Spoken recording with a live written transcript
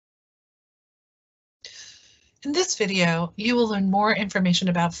In this video, you will learn more information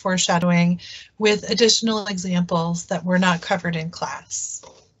about foreshadowing with additional examples that were not covered in class.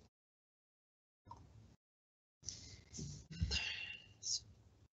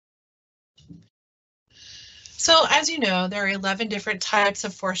 So as you know, there are 11 different types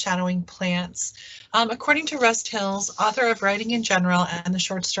of foreshadowing plants. According to Rust Hills, author of Writing in General and the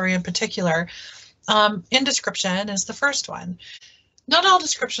short story in particular, indescription is the first one. Not all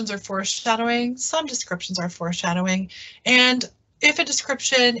descriptions are foreshadowing, some descriptions are foreshadowing, and if a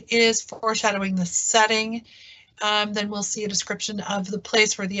description is foreshadowing the setting, then we'll see a description of the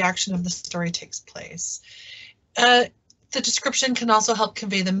place where the action of the story takes place. The description can also help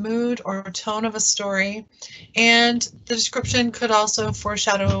convey the mood or tone of a story, and the description could also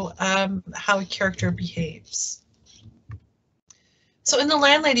foreshadow how a character behaves. So in The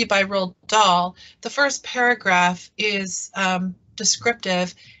Landlady by Roald Dahl, the first paragraph is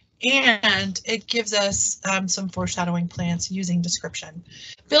descriptive, and it gives us some foreshadowing plants using description.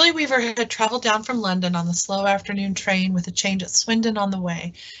 Billy Weaver had traveled down from London on the slow afternoon train with a change at Swindon on the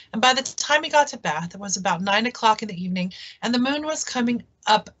way, and by the time he got to Bath, it was about 9 o'clock in the evening, and the moon was coming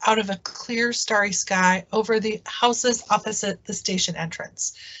up out of a clear, starry sky over the houses opposite the station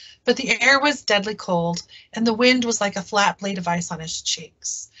entrance. But the air was deadly cold, and the wind was like a flat blade of ice on his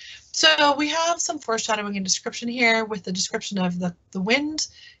cheeks. So we have some foreshadowing and description here with the description of the wind,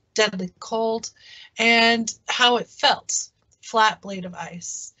 deadly cold, and how it felt, flat blade of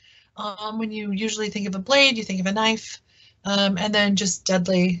ice. When you usually think of a blade, you think of a knife, and then just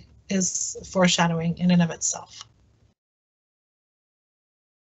deadly is foreshadowing in and of itself.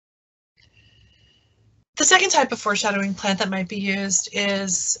 The second type of foreshadowing plant that might be used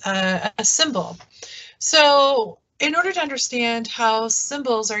is a symbol. So in order to understand how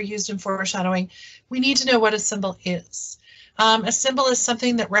symbols are used in foreshadowing, we need to know what a symbol is. A symbol is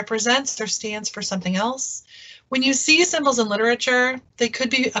something that represents or stands for something else. When you see symbols in literature, they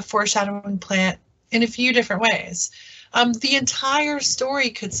could be a foreshadowing plant in a few different ways. The entire story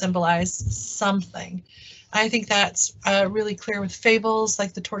could symbolize something. I think that's really clear with fables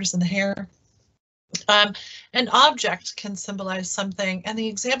like The Tortoise and the Hare. An object can symbolize something, and the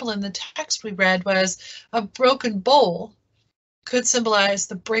example in the text we read was a broken bowl could symbolize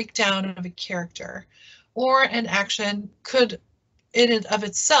the breakdown of a character, or an action could in and of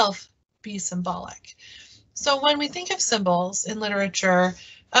itself be symbolic. So when we think of symbols in literature,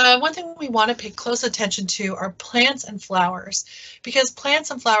 one thing we want to pay close attention to are plants and flowers, because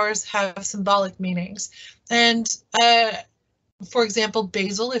plants and flowers have symbolic meanings. And for example,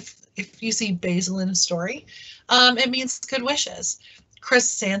 basil, if you see basil in a story, it means good wishes.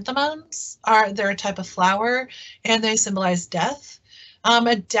 Chrysanthemums they're a type of flower, and they symbolize death.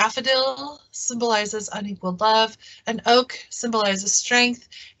 A daffodil symbolizes unequaled love. An oak symbolizes strength.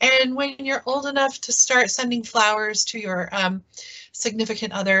 And when you're old enough to start sending flowers to your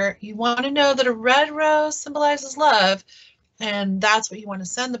significant other, you want to know that a red rose symbolizes love, and that's what you want to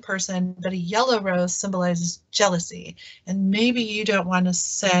send the person, but a yellow rose symbolizes jealousy, and maybe you don't want to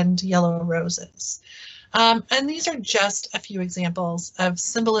send yellow roses. And these are just a few examples of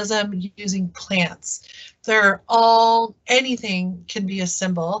symbolism using plants. Anything can be a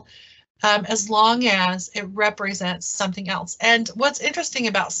symbol as long as it represents something else. And what's interesting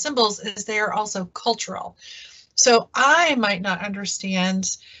about symbols is they are also cultural. So I might not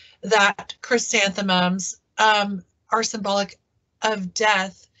understand that chrysanthemums are symbolic of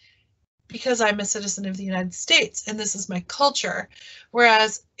death because I'm a citizen of the United States and this is my culture.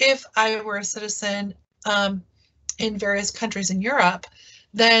 Whereas if I were a citizen in various countries in Europe,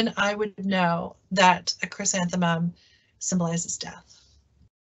 then I would know that a chrysanthemum symbolizes death.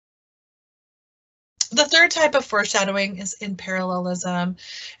 The third type of foreshadowing is in parallelism,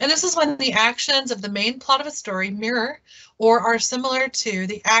 and this is when the actions of the main plot of a story mirror or are similar to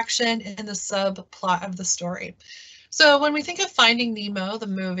the action in the subplot of the story. So when we think of Finding Nemo, the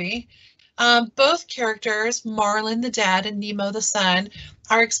movie, both characters, Marlin the dad and Nemo the son,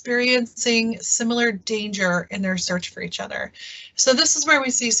 are experiencing similar danger in their search for each other. So this is where we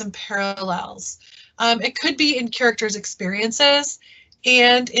see some parallels. It could be in characters' experiences,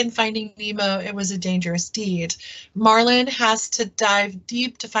 and in Finding Nemo, it was a dangerous deed. Marlin has to dive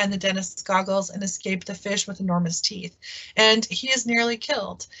deep to find the dentist's goggles and escape the fish with enormous teeth, and he is nearly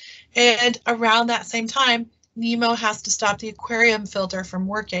killed. And around that same time, Nemo has to stop the aquarium filter from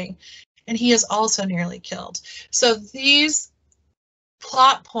working, and he is also nearly killed. So these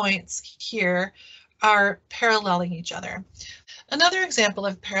plot points here are paralleling each other. Another example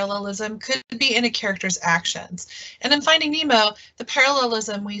of parallelism could be in a character's actions. And in Finding Nemo, the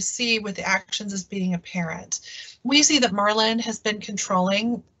parallelism we see with the actions is being apparent. We see that Marlin has been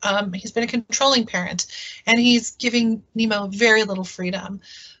controlling, he's been a controlling parent, and he's giving Nemo very little freedom.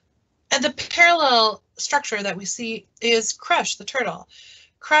 And the parallel structure that we see is Crush, the turtle.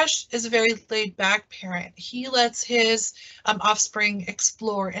 Crush is a very laid-back parent. He lets his offspring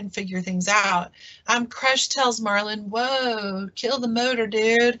explore and figure things out. Crush tells Marlin, "Whoa, kill the motor,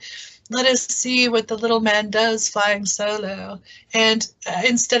 dude. Let us see what the little man does flying solo." And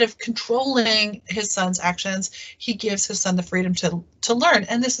instead of controlling his son's actions, he gives his son the freedom to learn.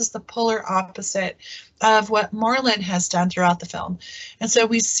 And this is the polar opposite of what Marlin has done throughout the film. And so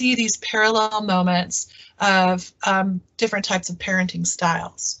we see these parallel moments of different types of parenting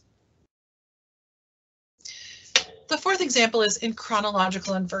styles. The fourth example is in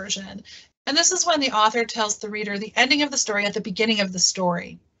chronological inversion. And this is when the author tells the reader the ending of the story at the beginning of the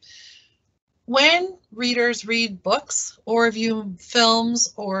story. When readers read books or view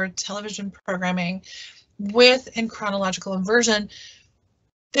films or television programming in chronological inversion,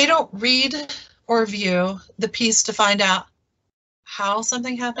 they don't read or view the piece to find out how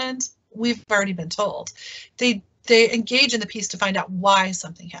something happened. We've already been told. They engage in the piece to find out why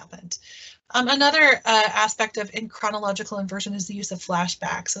something happened. Another aspect of in chronological inversion is the use of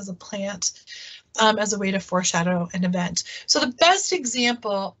flashbacks as a plant, as a way to foreshadow an event. So the best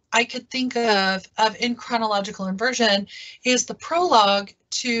example I could think of in chronological inversion is the prologue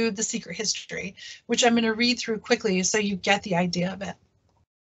to The Secret History, which I'm going to read through quickly so you get the idea of it.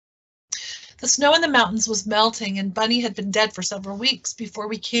 The snow in the mountains was melting, and Bunny had been dead for several weeks before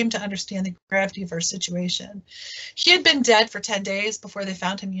we came to understand the gravity of her situation. He had been dead for 10 days before they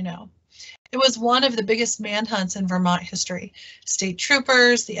found him, you know. It was one of the biggest manhunts in Vermont history. State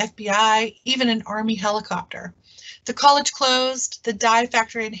troopers, the FBI, even an Army helicopter. The college closed, the dye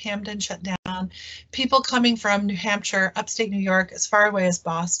factory in Hamden shut down, people coming from New Hampshire, upstate New York, as far away as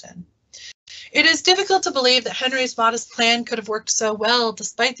Boston. It is difficult to believe that Henry's modest plan could have worked so well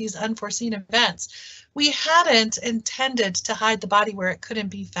despite these unforeseen events. We hadn't intended to hide the body where it couldn't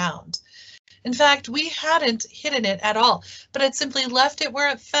be found. In fact, we hadn't hidden it at all, but had simply left it where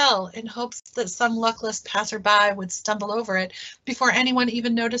it fell in hopes that some luckless passerby would stumble over it before anyone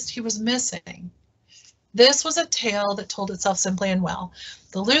even noticed he was missing. This was a tale that told itself simply and well.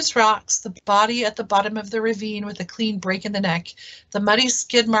 The loose rocks, the body at the bottom of the ravine with a clean break in the neck, the muddy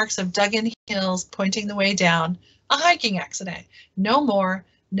skid marks of dug-in heels pointing the way down, a hiking accident, no more,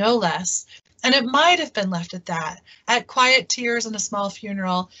 no less, and it might have been left at that, at quiet tears and a small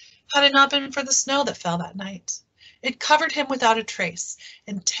funeral, had it not been for the snow that fell that night. It covered him without a trace,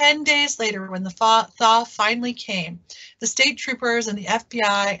 and 10 days later, when the thaw finally came, the state troopers and the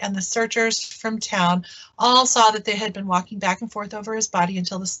FBI and the searchers from town all saw that they had been walking back and forth over his body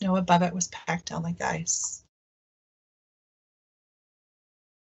until the snow above it was packed down like ice.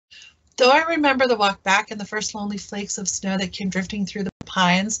 Though I remember the walk back and the first lonely flakes of snow that came drifting through the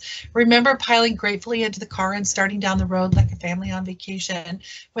pines, remember piling gratefully into the car and starting down the road like a family on vacation,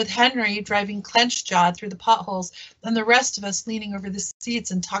 with Henry driving clenched-jawed through the potholes and the rest of us leaning over the seats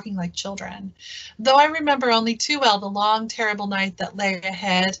and talking like children. Though I remember only too well the long, terrible night that lay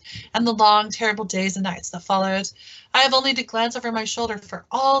ahead and the long, terrible days and nights that followed, I have only to glance over my shoulder for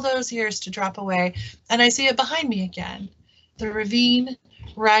all those years to drop away, and I see it behind me again. The ravine,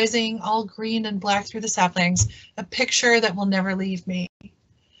 rising all green and black through the saplings, a picture that will never leave me.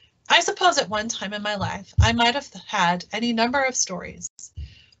 I suppose at one time in my life I might have had any number of stories,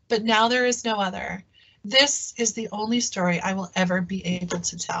 but now there is no other. This is the only story I will ever be able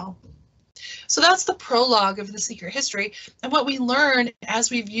to tell. So that's the prologue of The Secret History, and what we learn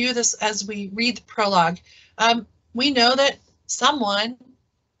as we view this, as we read the prologue, we know that someone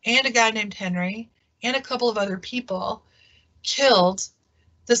and a guy named Henry and a couple of other people killed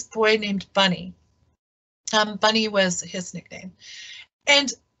this boy named Bunny. Bunny was his nickname.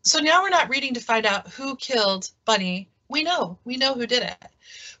 And so now we're not reading to find out who killed Bunny. We know who did it.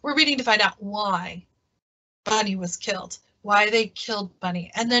 We're reading to find out why Bunny was killed, why they killed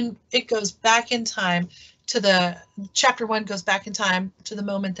Bunny. And then it goes back in time to chapter 1 goes back in time to the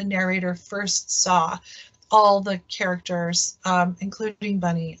moment the narrator first saw all the characters, including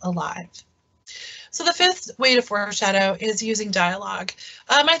Bunny, alive. So the fifth way to foreshadow is using dialogue.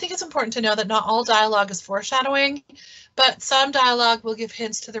 I think it's important to know that not all dialogue is foreshadowing, but some dialogue will give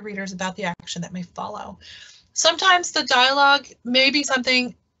hints to the readers about the action that may follow. Sometimes the dialogue may be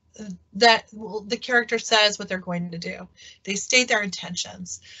something that the character says what they're going to do. They state their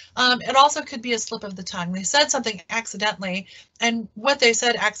intentions. It also could be a slip of the tongue. They said something accidentally, and what they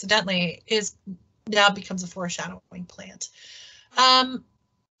said accidentally is now becomes a foreshadowing plant.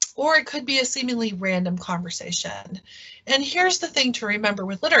 Or it could be a seemingly random conversation. And here's the thing to remember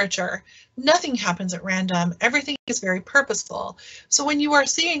with literature: nothing happens at random. Everything is very purposeful. So when you are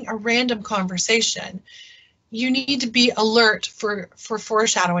seeing a random conversation, you need to be alert for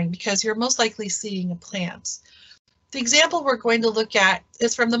foreshadowing, because you're most likely seeing a plant. The example we're going to look at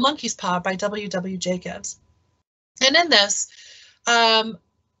is from The Monkey's Paw by W.W. Jacobs. And in this,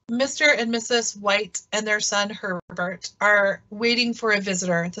 Mr. and Mrs. White and their son Herbert are waiting for a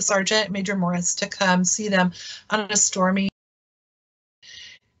visitor, the Sergeant Major Morris, to come see them on a stormy.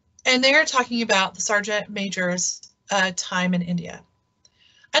 And they are talking about the Sergeant Major's time in India.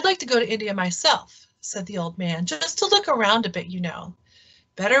 "I'd like to go to India myself," said the old man, "just to look around a bit, you know."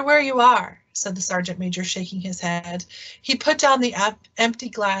 "Better where you are," said the Sergeant Major, shaking his head. He put down the empty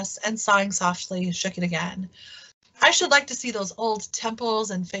glass and, sighing softly, shook it again. "I should like to see those old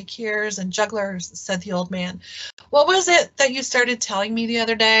temples and fakirs and jugglers," said the old man. "What was it that you started telling me the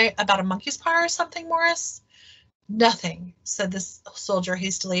other day about a monkey's paw or something, Morris?" "Nothing," said the soldier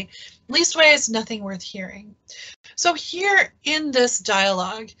hastily. "Leastways, nothing worth hearing." So here in this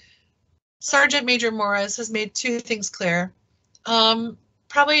dialogue, Sergeant Major Morris has made two things clear.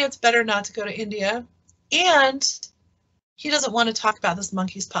 Probably it's better not to go to India, and he doesn't want to talk about this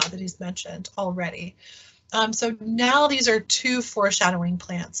monkey's paw that he's mentioned already. So now these are two foreshadowing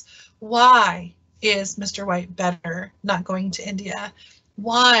plants. Why is Mr. White better not going to India?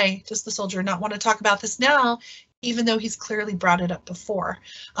 Why does the soldier not want to talk about this now, even though he's clearly brought it up before?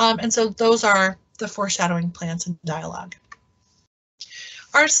 And so those are the foreshadowing plants in dialogue.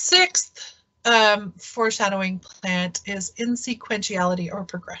 Our sixth foreshadowing plant is insequentiality or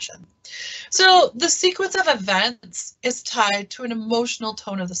progression. So the sequence of events is tied to an emotional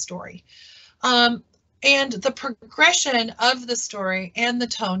tone of the story. And the progression of the story and the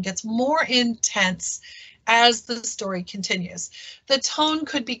tone gets more intense as the story continues. The tone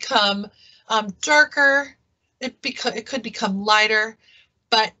could become darker, it could become lighter,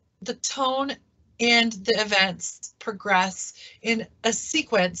 but the tone and the events progress in a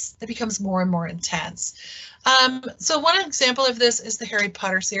sequence that becomes more and more intense. So one example of this is the Harry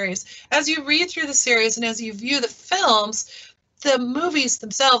Potter series. As you read through the series and as you view the films, the movies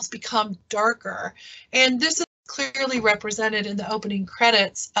themselves become darker, and this is clearly represented in the opening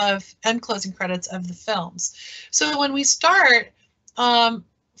credits and closing credits of the films. So when we start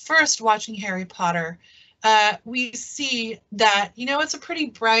first watching Harry Potter, we see that, you know, it's a pretty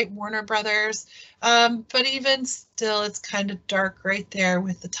bright Warner Brothers, but even still it's kind of dark right there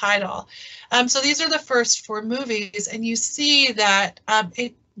with the title. So these are the first four movies, and you see that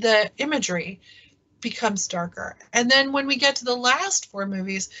the imagery becomes darker. And then when we get to the last four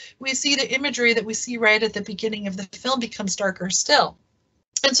movies, we see the imagery that we see right at the beginning of the film becomes darker still.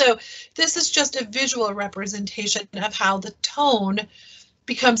 And so this is just a visual representation of how the tone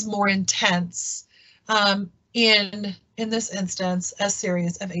becomes more intense in this instance, a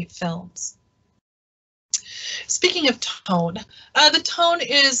series of 8 films. Speaking of tone, the tone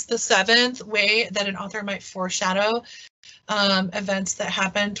is the 7th way that an author might foreshadow events that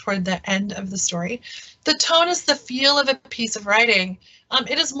happen toward the end of the story. The tone is the feel of a piece of writing.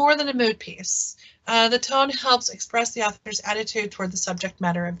 It is more than a mood piece. The tone helps express the author's attitude toward the subject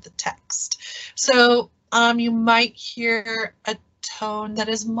matter of the text. So you might hear a tone that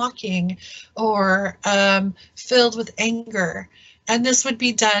is mocking or filled with anger, and this would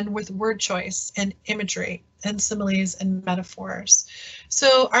be done with word choice and imagery and similes and metaphors.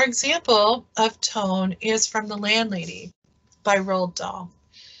 So our example of tone is from The Landlady by Roald Dahl,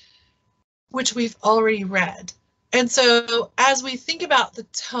 which we've already read. And so as we think about the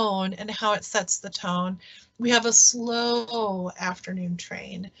tone and how it sets the tone, we have a slow afternoon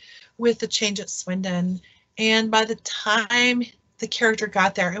train with the change at Swindon. And by the time the character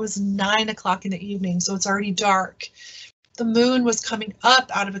got there, it was 9 o'clock in the evening, so it's already dark. The moon was coming up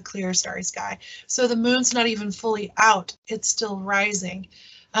out of a clear starry sky. So the moon's not even fully out, it's still rising.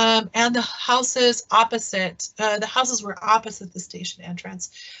 And the houses opposite, the houses were opposite the station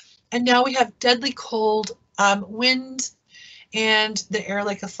entrance. And now we have deadly cold wind and the air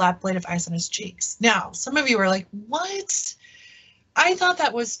like a flat blade of ice on his cheeks. Now, some of you are like, what? I thought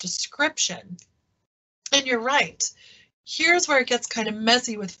that was description. And you're right. Here's where it gets kind of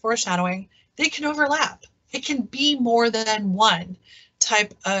messy with foreshadowing. They can overlap. It can be more than one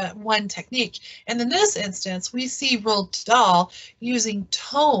technique. And in this instance, we see Roald Dahl using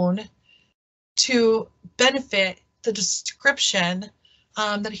tone to benefit the description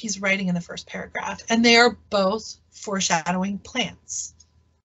that he's writing in the first paragraph, and they are both foreshadowing plants.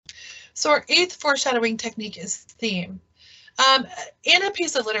 So our 8th foreshadowing technique is theme. In a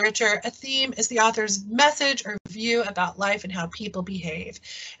piece of literature, a theme is the author's message or view about life and how people behave.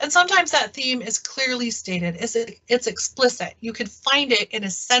 And sometimes that theme is clearly stated. It's explicit. You can find it in a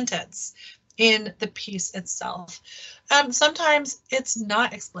sentence in the piece itself. Sometimes it's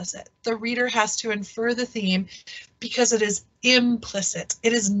not explicit. The reader has to infer the theme because it is implicit.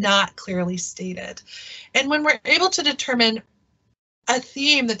 It is not clearly stated. And when we're able to determine a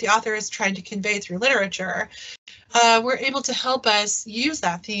theme that the author is trying to convey through literature, we're able to help us use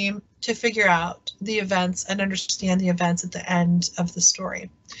that theme to figure out the events and understand the events at the end of the story.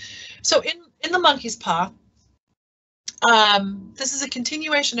 So in The Monkey's Paw, this is a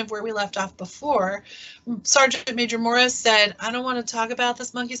continuation of where we left off before. Sergeant Major Morris said, "I don't want to talk about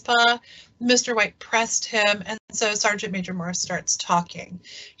this monkey's paw." Mr. White pressed him, and so Sergeant Major Morris starts talking.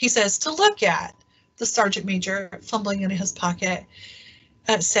 He says, "To look at." The Sergeant Major, fumbling in his pocket,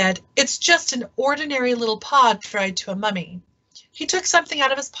 said, "It's just an ordinary little paw tied to a mummy." He took something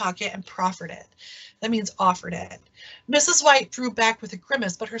out of his pocket and proffered it. That means offered it. Mrs. White drew back with a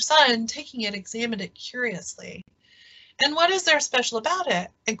grimace, but her son, taking it, examined it curiously. "And what is there special about it?"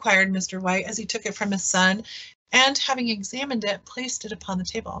 inquired Mr. White as he took it from his son, and, having examined it, placed it upon the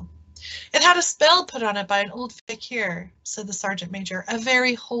table. "It had a spell put on it by an old fakir," said the Sergeant Major, "a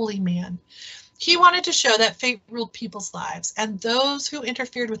very holy man. He wanted to show that fate ruled people's lives, and those who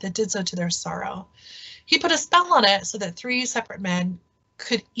interfered with it did so to their sorrow. He put a spell on it so that 3 separate men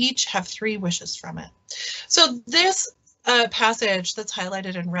could each have 3 wishes from it." So this passage that's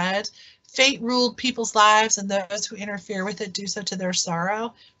highlighted in red, fate ruled people's lives and those who interfere with it do so to their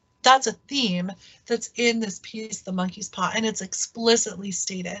sorrow. That's a theme that's in this piece, The Monkey's Paw, and it's explicitly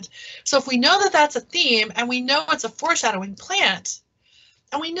stated. So if we know that that's a theme, and we know it's a foreshadowing plant,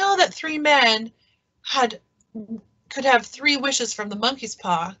 and we know that 3 men could have 3 wishes from the monkey's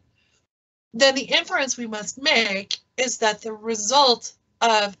paw, then the inference we must make is that the result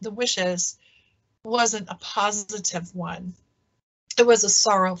of the wishes wasn't a positive one. It was a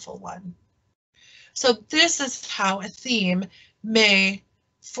sorrowful one. So this is how a theme may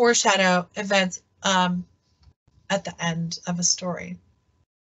foreshadow events at the end of a story.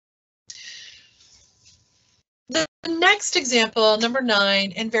 The next example, number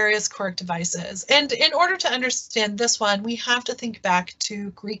 9, in various choric devices. And in order to understand this one, we have to think back to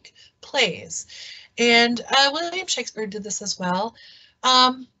Greek plays. And William Shakespeare did this as well.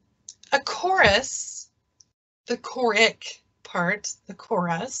 A chorus, the choric part, the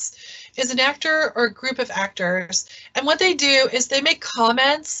chorus, is an actor or a group of actors. And what they do is they make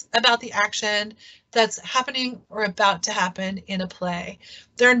comments about the action that's happening or about to happen in a play.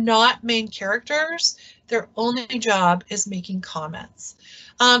 They're not main characters. Their only job is making comments.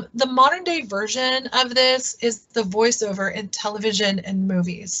 The modern day version of this is the voiceover in television and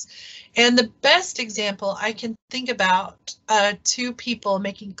movies. And the best example I can think about 2 people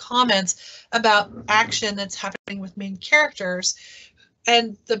making comments about action that's happening with main characters,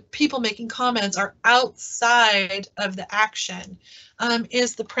 and the people making comments are outside of the action,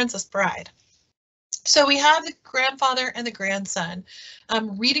 is The Princess Bride. So we have the grandfather and the grandson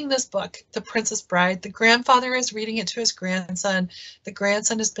reading this book, The Princess Bride. The grandfather is reading it to his grandson. The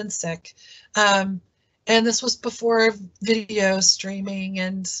grandson has been sick. And this was before video streaming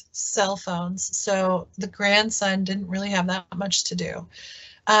and cell phones. So the grandson didn't really have that much to do.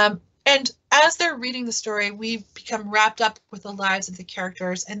 And as they're reading the story, we become wrapped up with the lives of the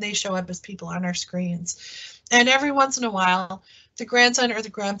characters, and they show up as people on our screens. And every once in a while, the grandson or the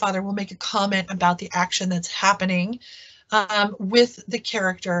grandfather will make a comment about the action that's happening with the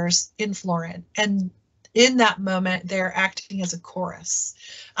characters in Florin. And in that moment, they're acting as a chorus,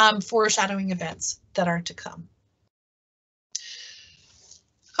 foreshadowing events that are to come.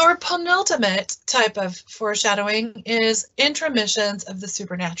 Our penultimate type of foreshadowing is intromissions of the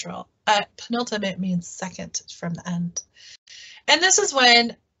supernatural. Penultimate means second from the end. And this is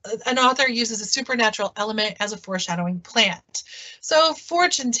when an author uses a supernatural element as a foreshadowing plant. So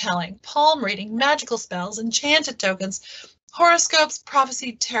fortune telling, palm reading, magical spells, enchanted tokens, horoscopes,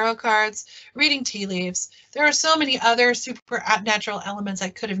 prophecy, tarot cards, reading tea leaves. There are so many other supernatural elements I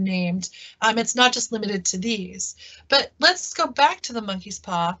could have named. It's not just limited to these. But let's go back to The Monkey's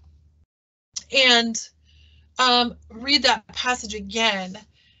Paw and read that passage again,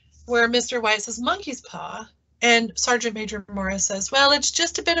 where Mr. White says monkey's paw, and Sergeant Major Morris says, well, it's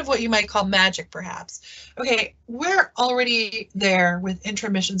just a bit of what you might call magic, perhaps. Okay, we're already there with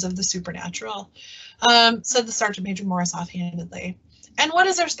intromissions of the supernatural, said the Sergeant Major Morris offhandedly. And what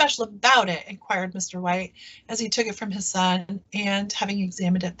is there special about it? Inquired Mr. White as he took it from his son and, having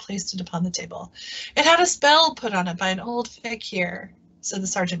examined it, placed it upon the table. It had a spell put on it by an old fakir, said the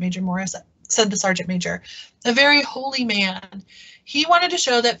Sergeant Major Morris. said the sergeant major, a very holy man. He wanted to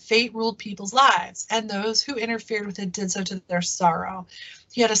show that fate ruled people's lives, and those who interfered with it did so to their sorrow.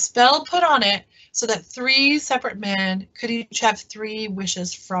 He had a spell put on it so that 3 separate men could each have 3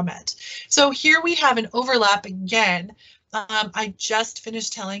 wishes from it. So here we have an overlap again. I just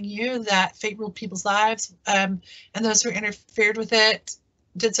finished telling you that fate ruled people's lives, and those who interfered with it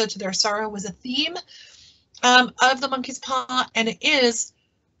did so to their sorrow was a theme of the monkey's paw, and it is,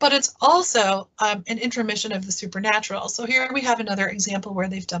 but it's also an intromission of the supernatural. So here we have another example where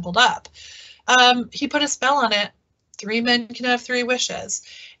they've doubled up. He put a spell on it. 3 men can have 3 wishes.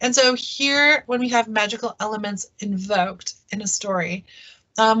 And so here, when we have magical elements invoked in a story,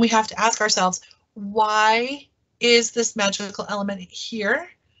 we have to ask ourselves, why is this magical element here?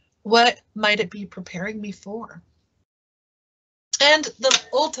 What might it be preparing me for? And the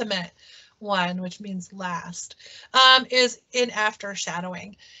ultimate one, which means last, is in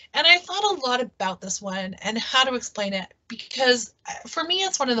aftershadowing. And I thought a lot about this one and how to explain it, because for me,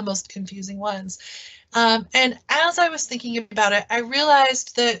 it's one of the most confusing ones. And as I was thinking about it, I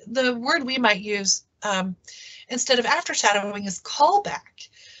realized that the word we might use instead of aftershadowing is callback.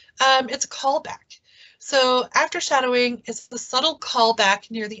 It's a callback. So aftershadowing is the subtle callback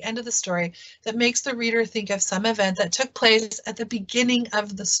near the end of the story that makes the reader think of some event that took place at the beginning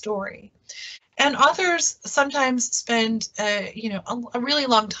of the story. And authors sometimes spend, a really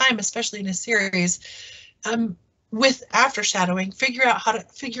long time, especially in a series, with aftershadowing,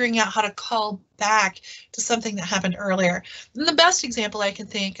 figuring out how to call back to something that happened earlier. And the best example I can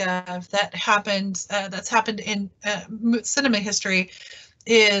think of that happened, that's happened in cinema history,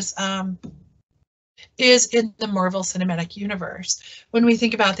 is in the Marvel Cinematic Universe. When we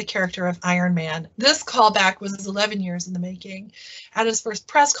think about the character of Iron Man, this callback was 11 years in the making. At his first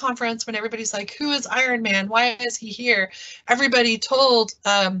press conference, when everybody's like, who is Iron Man? Why is he here? Everybody told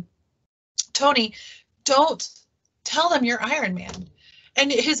Tony, don't tell them you're Iron Man.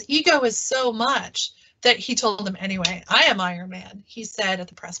 And his ego is so much that he told them anyway, I am Iron Man, he said at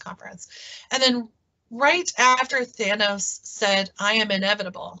the press conference. And then right after Thanos said, I am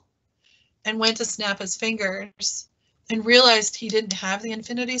inevitable, and went to snap his fingers and realized he didn't have the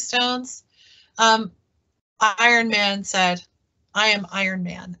Infinity Stones, Iron Man said, I am Iron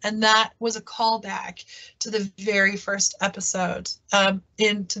Man. And that was a callback to the very first episode,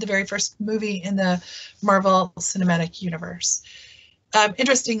 into the very first movie in the Marvel Cinematic Universe.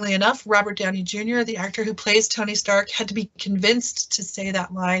 Interestingly enough, Robert Downey Jr., the actor who plays Tony Stark, had to be convinced to say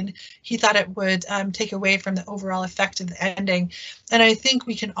that line. He thought it would take away from the overall effect of the ending. And I think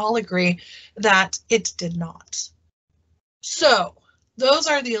we can all agree that it did not. So those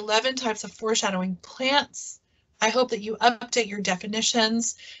are the 11 types of foreshadowing plants. I hope that you update your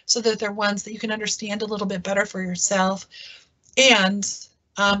definitions so that they're ones that you can understand a little bit better for yourself. And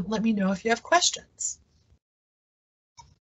let me know if you have questions.